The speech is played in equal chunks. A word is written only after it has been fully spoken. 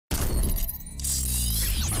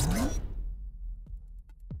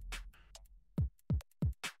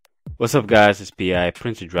What's up guys, it's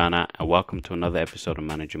PrinceIdrana and welcome to another episode of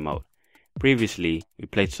Manager Mode. Previously, we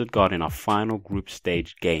played Stuttgart in our final group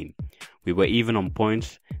stage game. We were even on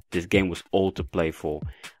points, this game was all to play for.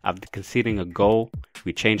 After conceding a goal,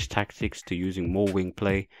 we changed tactics to using more wing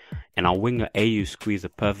play and our winger AU squeezed a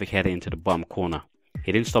perfect header into the bottom corner.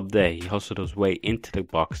 He didn't stop there, he hustled his way into the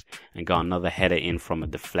box and got another header in from a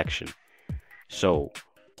deflection. So,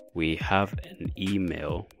 we have an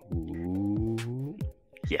email. Ooh.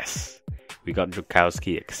 Yes, we got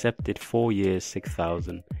Drukowski accepted 4 years,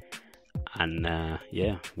 6,000, and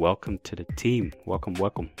yeah, welcome to the team. Welcome.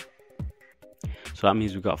 So that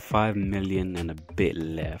means we got 5 million and a bit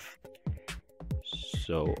left.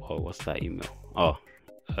 So, what's that email?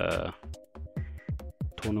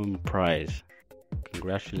 Tournament prize.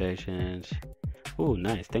 Congratulations. Oh,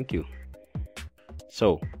 nice, thank you.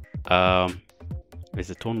 So, is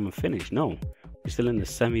the tournament finished? No, we're still in the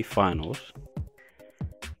semi-finals.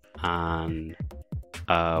 And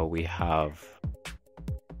we have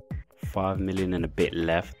 5 million and a bit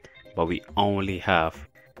left, but we only have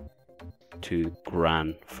 2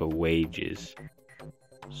 grand for wages,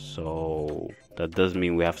 so that does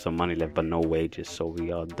mean we have some money left but no wages, so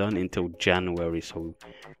we are done until January, so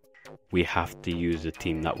we have to use the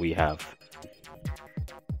team that we have.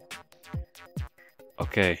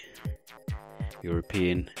 Okay,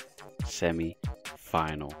 European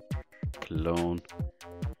semi-final, Cologne.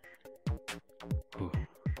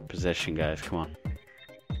 Possession, guys, come on.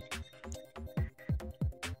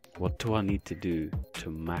 What do I need to do to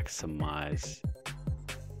maximize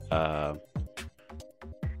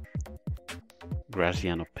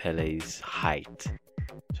Graziano Pelle's height?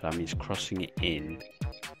 So that means crossing it in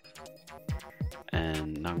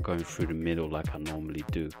and not going through the middle like I normally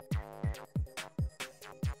do.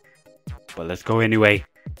 But let's go anyway.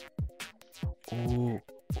 Ooh.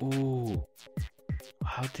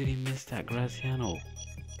 How did he miss that, Graziano?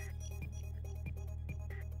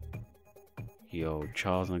 Yo,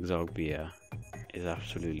 Charles Nagzogbia is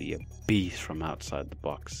absolutely a beast from outside the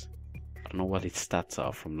box. I don't know what his stats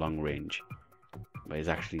are from long range, but he's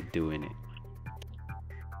actually doing it.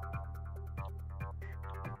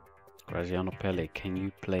 Graziano Pelle, can you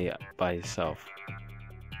play by yourself?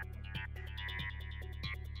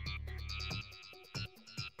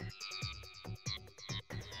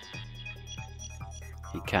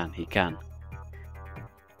 He can.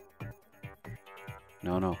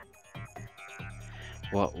 No.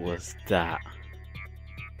 What was that?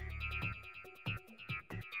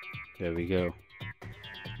 There we go.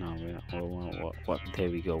 No, what? There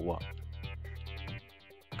we go, what?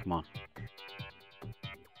 Come on.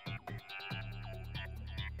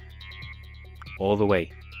 All the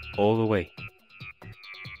way.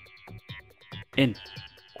 In.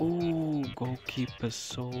 Ooh, goalkeeper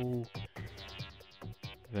so...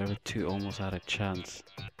 Very two almost had a chance.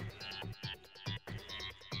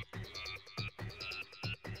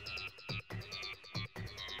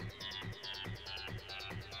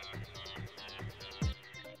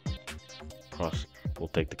 Cross. We'll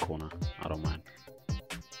take the corner. I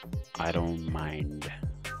don't mind.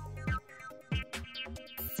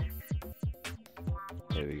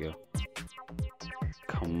 There we go.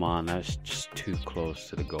 Come on, that's just too close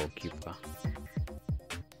to the goalkeeper.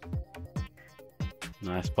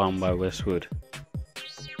 Nice bomb by Westwood.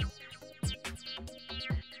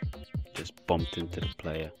 Just bumped into the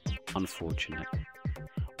player. Unfortunate.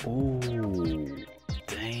 Ooh,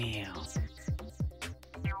 damn,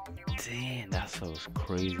 that was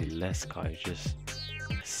crazy. Leska is just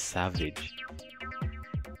savage.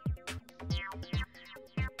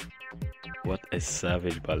 What a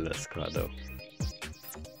savage by Leska though.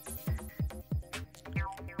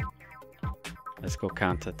 Let's go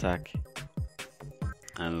counter-attack.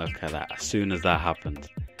 And look at that. As soon as that happens,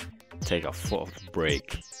 take a foot off the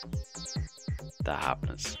brake. That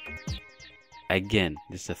happens. Again,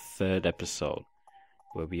 this is the 3rd episode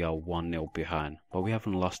where we are 1-0 behind, but we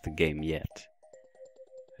haven't lost the game yet.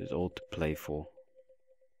 It's all to play for.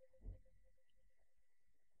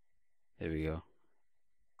 There we go.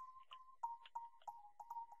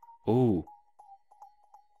 Ooh.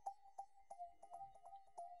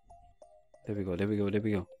 There we go. There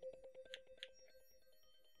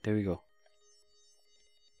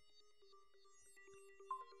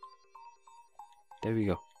we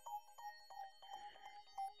go.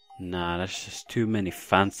 Nah, that's just too many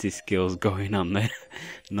fancy skills going on there.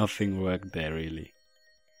 Nothing worked there really.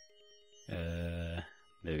 There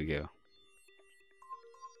we go.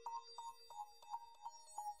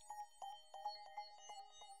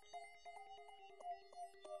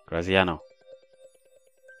 Graziano.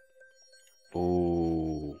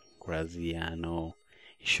 Ooh, Graziano.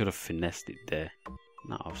 He should have finessed it there.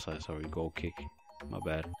 Not offside, sorry, goal kick. My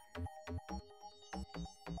bad.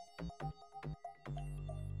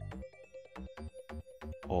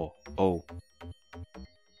 Oh, oh.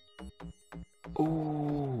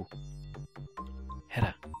 Ooh.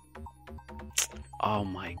 Header. Oh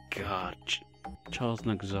my god. Charles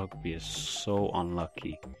Nagzogby is so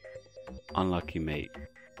unlucky. Unlucky, mate.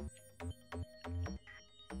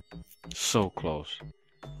 So close.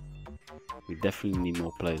 We definitely need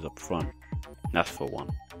more players up front. That's for one.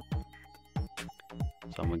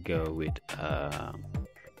 So I'm gonna go with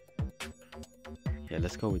yeah,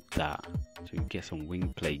 let's go with that. So we get some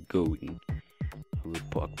wing play going. We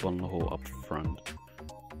put Akbonloho up front,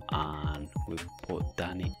 and we put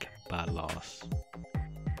Danny Caballos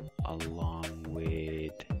along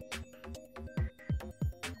with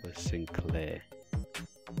Sinclair.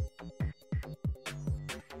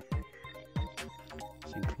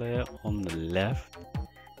 Sinclair on the left,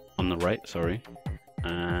 on the right, sorry,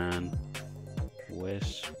 and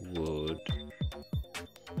Westwood.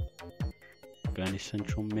 Got any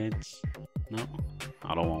central mids? No,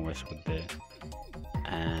 I don't want Westwood there.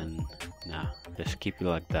 And nah, let's keep it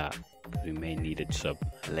like that. We may need a sub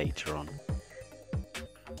later on.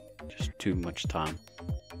 Just too much time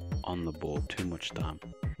on the ball, too much time.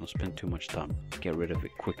 Don't spend too much time. Get rid of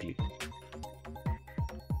it quickly.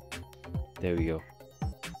 There we go.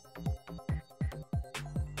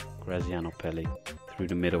 Graziano Pelle through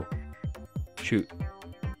the middle. Shoot.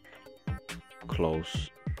 Close.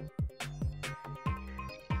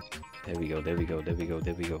 There we go, there we go, there we go,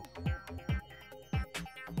 there we go.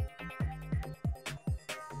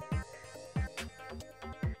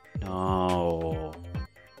 No.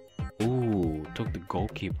 Ooh, took the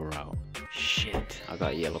goalkeeper out. Shit, I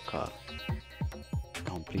got a yellow card.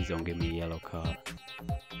 Come on, please don't give me a yellow card.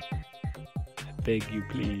 I beg you,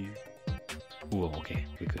 please. Ooh, okay,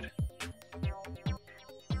 we're good.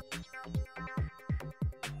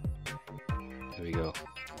 There we go.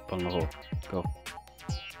 Up on the hole. Go.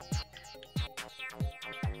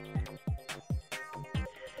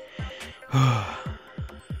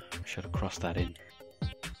 Should have crossed that in.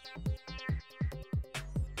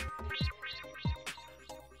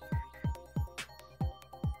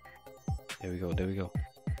 There we go, there we go.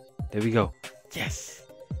 There we go. Yes!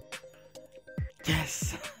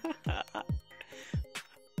 Yes!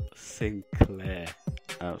 Sinclair.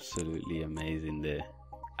 Absolutely amazing there.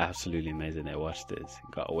 Absolutely amazing there. Watch this.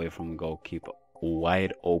 Got away from the goalkeeper.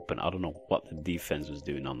 Wide open. I don't know what the defense was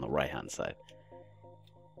doing on the right hand side.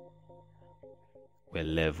 We're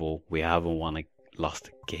level. We haven't lost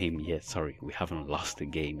a game yet. Sorry, we haven't lost a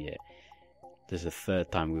game yet. This is the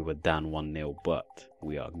third time we were down 1-0, but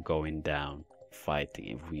we are going down fighting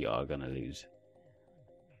if we are gonna lose.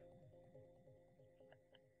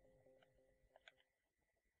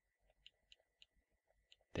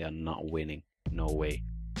 They are not winning. No way.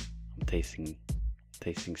 I'm tasting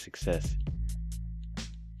success.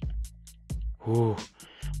 Ooh,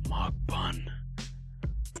 Mark Bunn.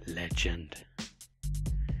 Legend.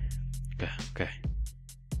 Okay.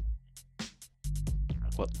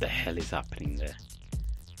 What the hell is happening there?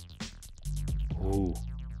 Ooh.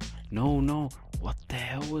 No. What the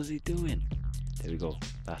hell was he doing? There we go.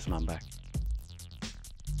 Last man back.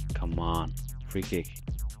 Come on. Free kick.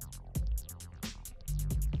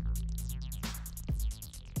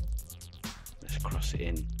 Let's cross it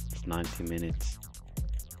in. It's 90 minutes.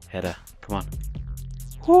 Header. Come on.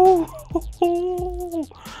 Ooh.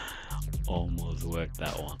 Almost worked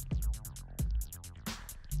that one.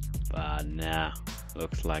 But now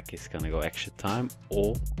looks like it's gonna go extra time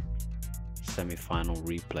or semi-final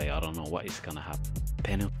replay. I don't know what is gonna happen.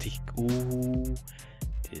 Penalty. Ooh,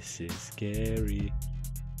 this is scary.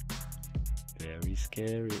 Very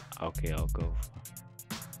scary. Okay, I'll go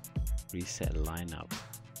for reset lineup.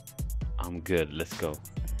 I'm good. Let's go.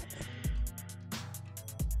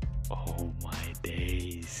 Oh my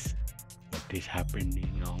days. What is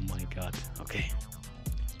happening? Oh my god. Okay.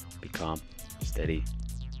 Be calm. Steady.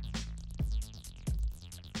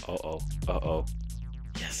 Uh-oh.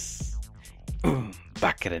 Yes.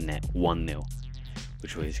 Back of the net. 1-0.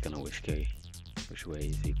 Which way is he gonna which way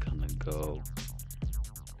is he gonna go?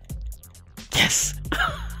 Yes!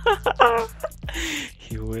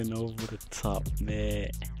 He went over the top,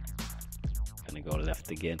 man. Gonna go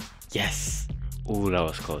left again. Yes! Ooh, that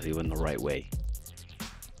was close. He went the right way.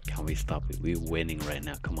 Can we stop it? We're winning right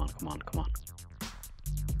now. Come on.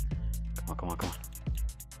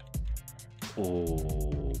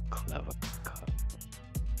 Oh, clever cut.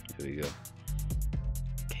 Here we go.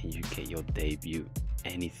 Can you get your debut?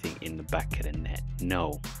 Anything in the back of the net?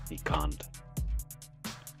 No, you can't.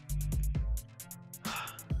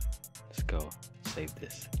 go. Save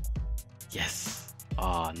this. Yes.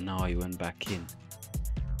 Oh, no, he went back in.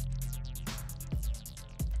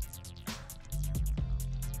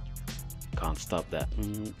 Can't stop that.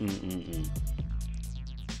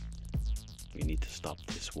 We need to stop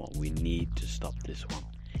this one. We need to stop this one.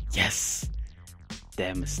 Yes!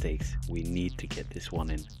 Their mistakes. We need to get this one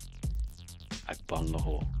in. Akbar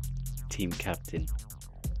Lahore, team captain.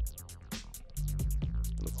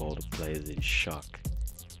 Look, all the players in shock.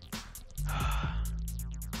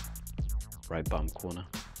 Right bottom corner.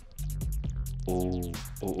 Oh.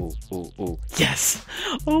 Yes!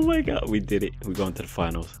 Oh my god, we did it. We're going to the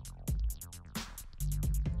finals.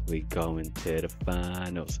 We're going to the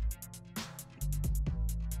finals.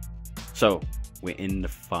 So, we're in the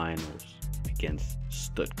finals against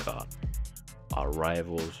Stuttgart, our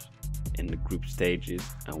rivals in the group stages,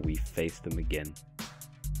 and we face them again.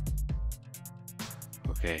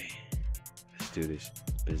 Okay, let's do this.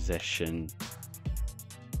 Possession.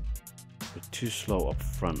 We're too slow up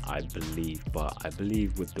front, I believe, but I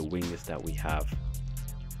believe with the wingers that we have,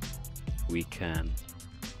 we can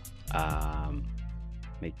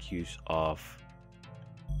make use of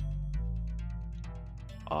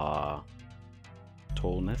our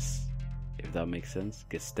tallness, if that makes sense.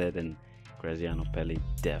 Gested and Graziano Pelle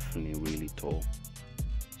definitely really tall.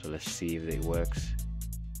 So let's see if it works.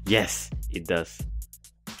 Yes, it does.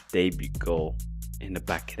 Debut goal in the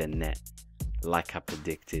back of the net, like I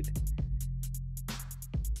predicted.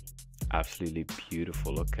 Absolutely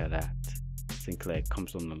beautiful. Look at that. Sinclair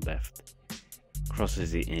comes on the left,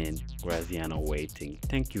 crosses it in. Graziano waiting.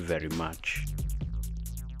 Thank you very much.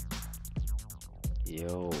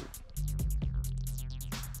 Yo.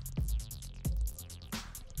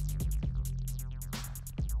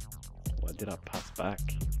 What did I pass back?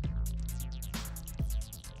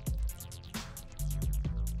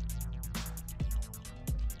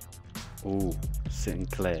 Oh,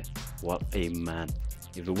 Sinclair. What a man.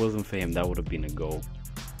 If it wasn't for him, that would have been a goal.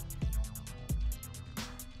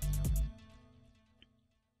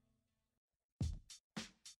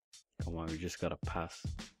 Come on, we just gotta pass.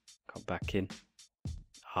 Cut back in.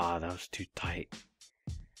 Ah, that was too tight.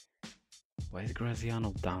 Why is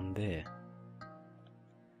Graziano down there?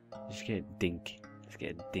 Just get a dink. Let's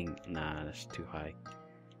get a dink. Nah, that's too high.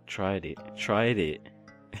 Tried it.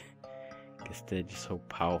 Guess they're just so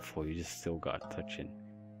powerful. You just still got touching.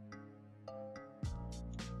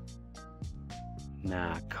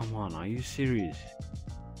 Nah, come on. Are you serious?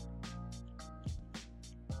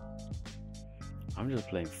 I'm just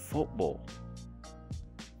playing football.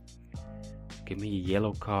 Give me a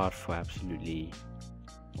yellow card for absolutely...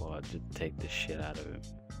 Well, just take the shit out of him.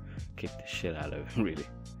 Kick the shit out of him, really.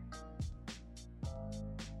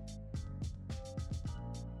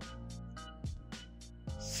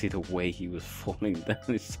 See the way he was falling down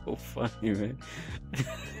is so funny, man.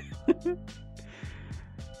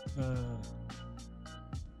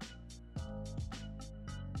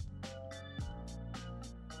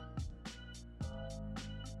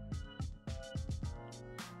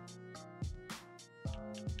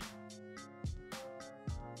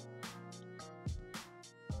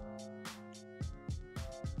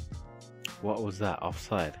 What was that?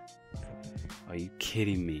 Offside? Are you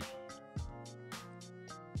kidding me?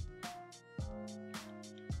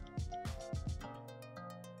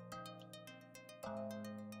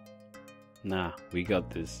 Nah, we got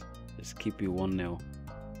this. Just keep it 1-0.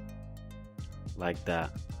 Like that.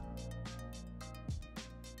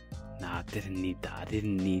 Nah, I didn't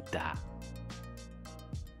need that.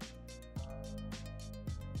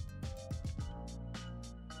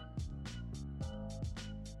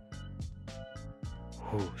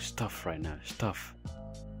 Ooh, stuff right now. Stuff.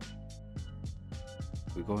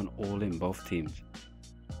 We're going all in, both teams.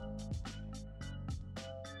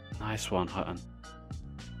 Nice one, Hutton.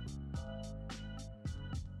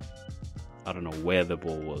 I don't know where the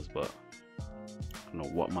ball was, but I don't know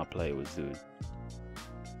what my player was doing.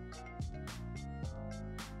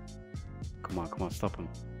 Come on, stop him.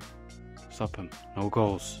 Stop him. No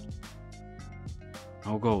goals.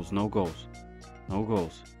 No goals.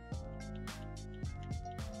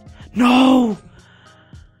 No!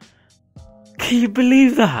 Can you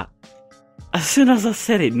believe that? As soon as I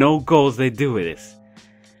said it, no goals, they do with this.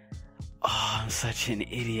 Oh, I'm such an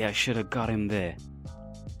idiot. I should have got him there.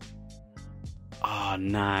 Oh,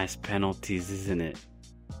 nice penalties, isn't it?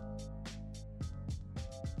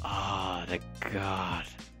 Oh, the God.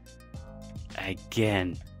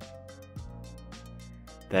 Again.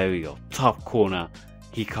 There we go. Top corner.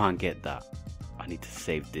 He can't get that. I need to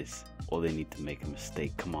save this. Or they need to make a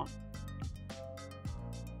mistake. Come on.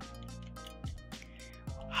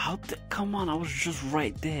 Come on, I was just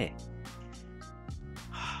right there.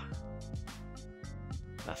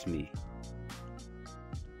 That's me.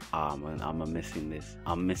 Ah, man, I'm missing this.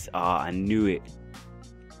 I knew it.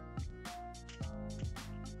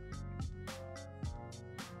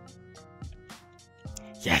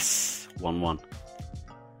 Yes, 1-1.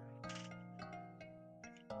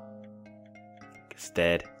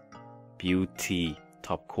 Instead, beauty,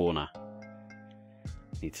 top corner.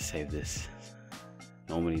 Need to save this.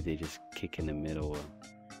 Normally they just kick in the middle,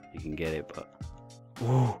 you can get it, but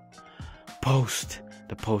ooh, post.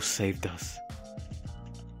 The post saved us.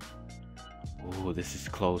 Oh, this is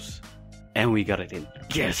close, and we got it in.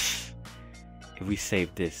 Yes. If we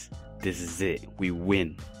save this, this is it. We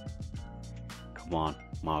win. Come on,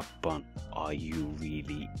 Mark Bunt. Are you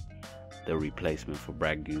really the replacement for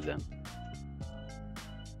Brad Guzan?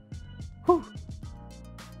 Whew.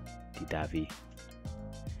 Didavi.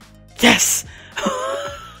 Yes!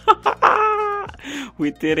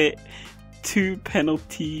 We did it. 2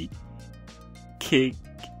 penalty kick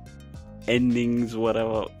endings,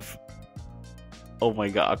 whatever. Oh my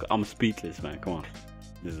god, I'm speechless, man. Come on.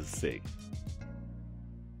 This is sick.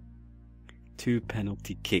 2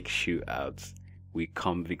 penalty kick shootouts. We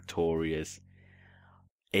come victorious.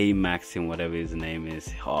 A-Max and whatever his name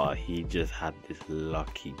is. Oh, he just had this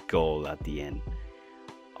lucky goal at the end.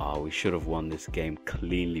 Oh, we should have won this game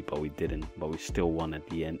cleanly, but we didn't. But we still won at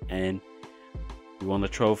the end. And we won the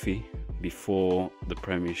trophy before the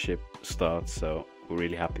Premiership starts. So we're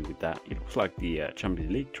really happy with that. It looks like the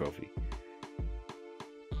Champions League trophy.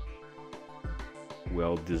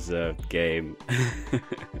 Well-deserved game.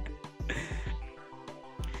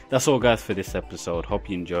 That's all, guys, for this episode. Hope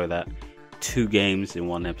you enjoy that. 2 games in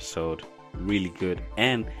 1 episode. Really good.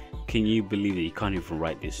 And can you believe it? You can't even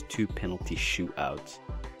write this. 2 penalty shootouts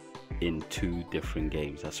in 2 different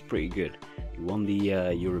games. That's pretty good. You won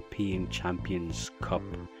the European Champions Cup,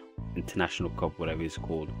 International Cup, whatever it's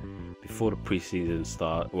called, before the preseason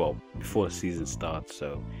start. Well, before the season starts.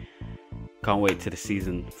 So can't wait for the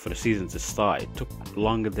season to start. It took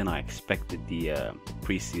longer than I expected, the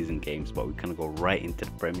preseason games, but we're gonna go right into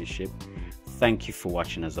the Premiership. Thank you for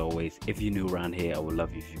watching, as always. If you're new around here, I would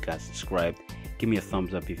love if you guys subscribed. Give me a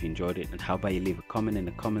thumbs up if you enjoyed it, and how about you leave a comment in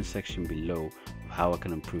the comment section below of how I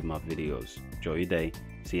can improve my videos. Enjoy your day.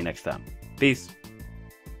 See you next time. Peace.